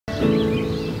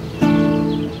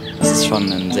schon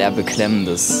ein sehr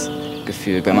beklemmendes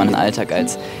Gefühl, wenn man den Alltag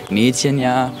als Mädchen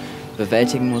ja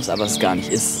bewältigen muss, aber es gar nicht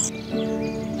ist.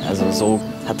 Also so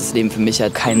hat das Leben für mich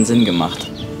halt keinen Sinn gemacht.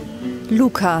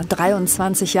 Luca,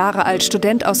 23 Jahre alt,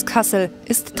 Student aus Kassel,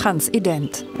 ist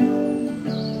transident.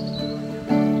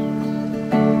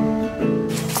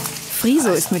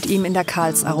 Friso ist mit ihm in der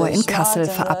Karlsruhe in Kassel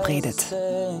verabredet.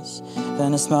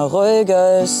 Wenn es mal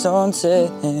ruhiger ist und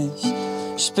ich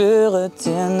spüre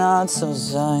dir nah zu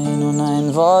sein und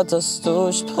ein Wort, das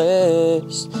du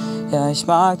sprichst. Ja, ich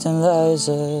mag dein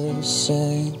leises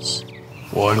Ich.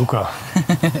 Boah, Luca.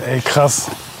 Ey, krass.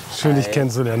 Schön, dich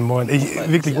kennenzulernen. Moin.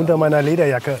 Wirklich unter meiner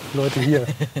Lederjacke, Leute, hier.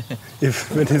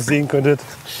 Wenn ihr es sehen könntet,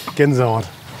 Gänsehaut.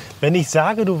 Wenn ich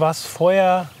sage, du warst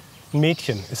vorher ein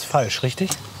Mädchen, ist falsch,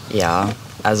 richtig? Ja,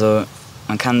 also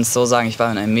man kann es so sagen, ich war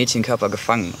in einem Mädchenkörper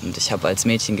gefangen und ich habe als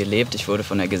Mädchen gelebt. Ich wurde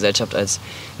von der Gesellschaft als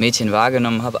Mädchen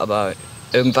wahrgenommen, habe aber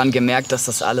irgendwann gemerkt, dass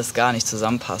das alles gar nicht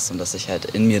zusammenpasst und dass ich halt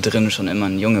in mir drin schon immer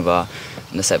ein Junge war.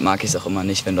 Und deshalb mag ich es auch immer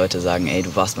nicht, wenn Leute sagen, ey,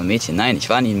 du warst mal Mädchen. Nein, ich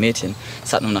war nie ein Mädchen.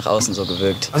 Es hat nur nach außen so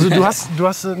gewirkt. Also du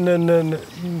hast eine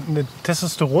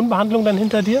Testosteronbehandlung dann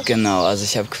hinter dir? Genau, also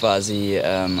ich habe quasi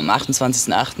am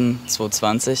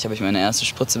 28.08.2020 habe ich meine erste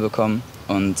Spritze bekommen.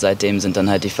 Und seitdem sind dann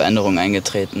halt die Veränderungen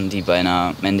eingetreten, die bei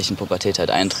einer männlichen Pubertät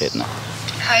halt eintreten.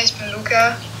 Hi, ich bin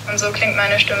Luca und so klingt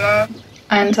meine Stimme.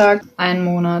 Ein Tag, 1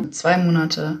 Monat, 2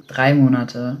 Monate, 3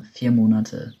 Monate, 4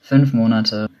 Monate, 5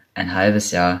 Monate, ein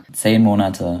halbes Jahr, 10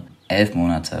 Monate, 11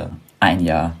 Monate, 1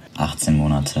 Jahr, 18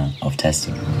 Monate auf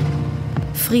Testo.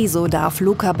 Friso darf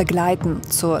Luca begleiten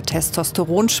zur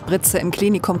Testosteron-Spritze im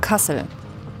Klinikum Kassel.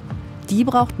 Die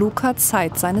braucht Luca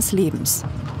Zeit seines Lebens.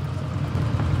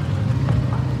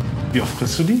 Wie oft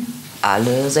kriegst du die?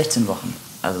 Alle 16 Wochen.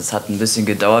 Also es hat ein bisschen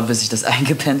gedauert, bis sich das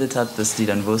eingependelt hat, bis die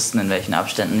dann wussten, in welchen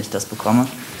Abständen ich das bekomme.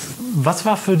 Was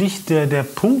war für dich der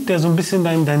Punkt, der so ein bisschen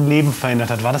dein Leben verändert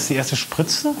hat? War das die erste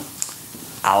Spritze?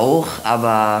 Auch,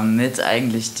 aber mit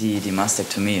eigentlich die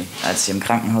Mastektomie. Als ich im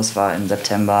Krankenhaus war im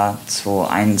September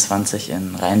 2021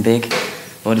 in Rheinbeek,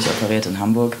 wurde ich operiert in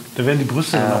Hamburg. Da werden die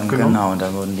Brüste dann abgenommen? Genau,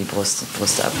 da wurden die Brüste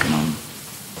abgenommen.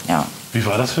 Ja. Wie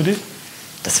war das für dich?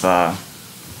 Das war...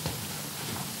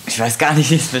 Ich weiß gar nicht,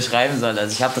 wie ich es beschreiben soll.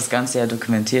 Also ich habe das Ganze ja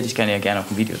dokumentiert. Ich kann ja gerne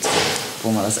auch ein Video zeigen,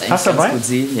 wo man das eigentlich ganz gut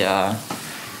sieht. Ja.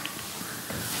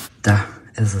 Da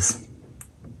ist es.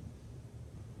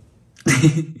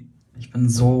 Ich bin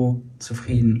so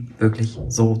zufrieden, wirklich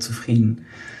so zufrieden.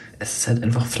 Es ist halt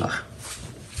einfach flach.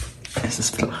 Es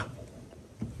ist flach.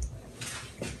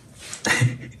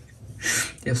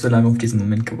 Ich habe so lange auf diesen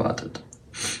Moment gewartet.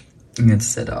 Und jetzt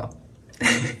ist er da.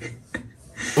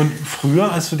 Und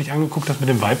früher, als du dich angeguckt hast mit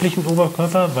dem weiblichen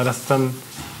Oberkörper, war das dann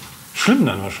schlimm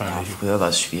dann wahrscheinlich? Ja, früher war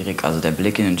es schwierig. Also der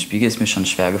Blick in den Spiegel ist mir schon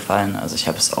schwer gefallen. Also ich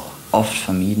habe es auch oft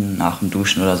vermieden, nach dem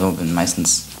Duschen oder so. Bin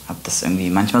meistens, habe das irgendwie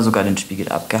manchmal sogar den Spiegel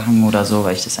abgehangen oder so,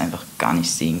 weil ich das einfach gar nicht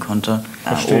sehen konnte.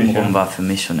 Obenrum war für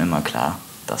mich schon immer klar,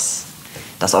 dass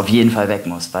das auf jeden Fall weg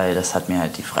muss, weil das hat mir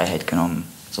halt die Freiheit genommen,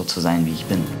 so zu sein, wie ich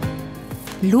bin.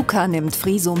 Luca nimmt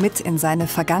Friso mit in seine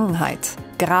Vergangenheit.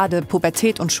 Gerade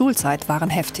Pubertät und Schulzeit waren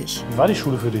heftig. Wie war die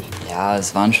Schule für dich? Ja,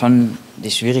 es waren schon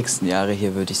die schwierigsten Jahre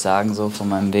hier, würde ich sagen, so von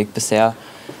meinem Weg bisher.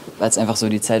 Weil es einfach so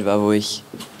die Zeit war, wo ich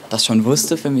das schon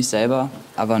wusste für mich selber,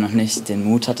 aber noch nicht den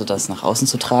Mut hatte, das nach außen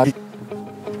zu tragen.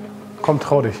 Komm,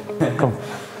 trau dich. Komm.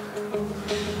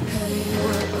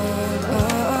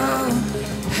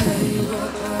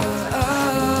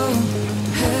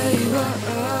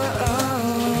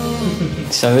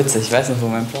 Das war witzig, ich weiß noch, wo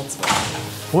mein Platz war.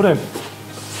 Wo denn?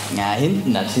 Ja,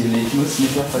 hinten natürlich. Ich musste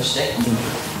mich doch verstecken.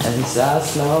 Also ich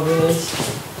saß, glaube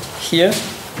ich, hier.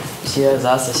 Hier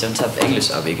saß ich und habe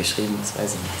Englisch-AB geschrieben. Das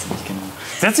weiß ich nicht ziemlich genau.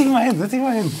 Setz dich mal hin, setz dich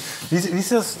mal hin. Wie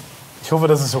ist das? Ich hoffe,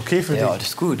 das ist okay für dich. Ja, das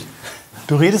ist gut.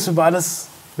 Du redest über alles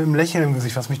mit einem Lächeln im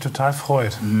Gesicht, was mich total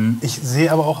freut. Ich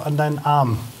sehe aber auch an deinen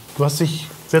Armen. Du hast dich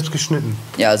selbst geschnitten.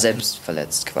 Ja, selbst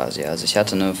verletzt quasi. Also ich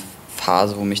hatte eine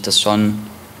Phase, wo mich das schon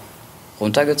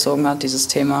runtergezogen hat, dieses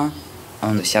Thema.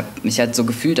 Und ich habe mich halt so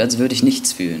gefühlt, als würde ich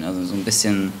nichts fühlen. Also so ein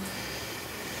bisschen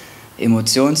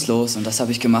emotionslos. Und das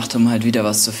habe ich gemacht, um halt wieder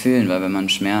was zu fühlen. Weil wenn man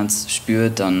Schmerz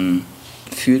spürt, dann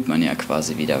fühlt man ja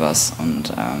quasi wieder was.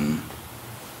 Und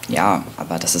ja,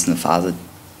 aber das ist eine Phase,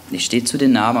 ich stehe zu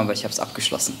den Namen, aber ich habe es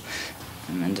abgeschlossen.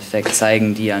 Im Endeffekt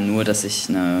zeigen die ja nur, dass ich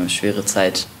eine schwere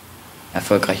Zeit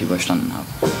erfolgreich überstanden habe.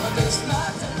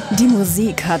 Die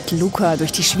Musik hat Luca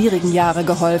durch die schwierigen Jahre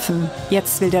geholfen.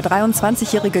 Jetzt will der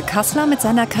 23-jährige Kasseler mit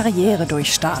seiner Karriere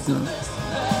durchstarten.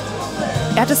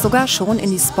 Er hat es sogar schon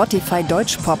in die Spotify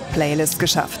Deutschpop-Playlist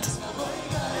geschafft.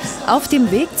 Auf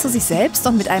dem Weg zu sich selbst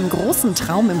und mit einem großen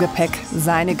Traum im Gepäck.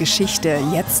 Seine Geschichte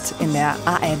jetzt in der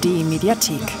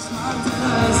ARD-Mediathek.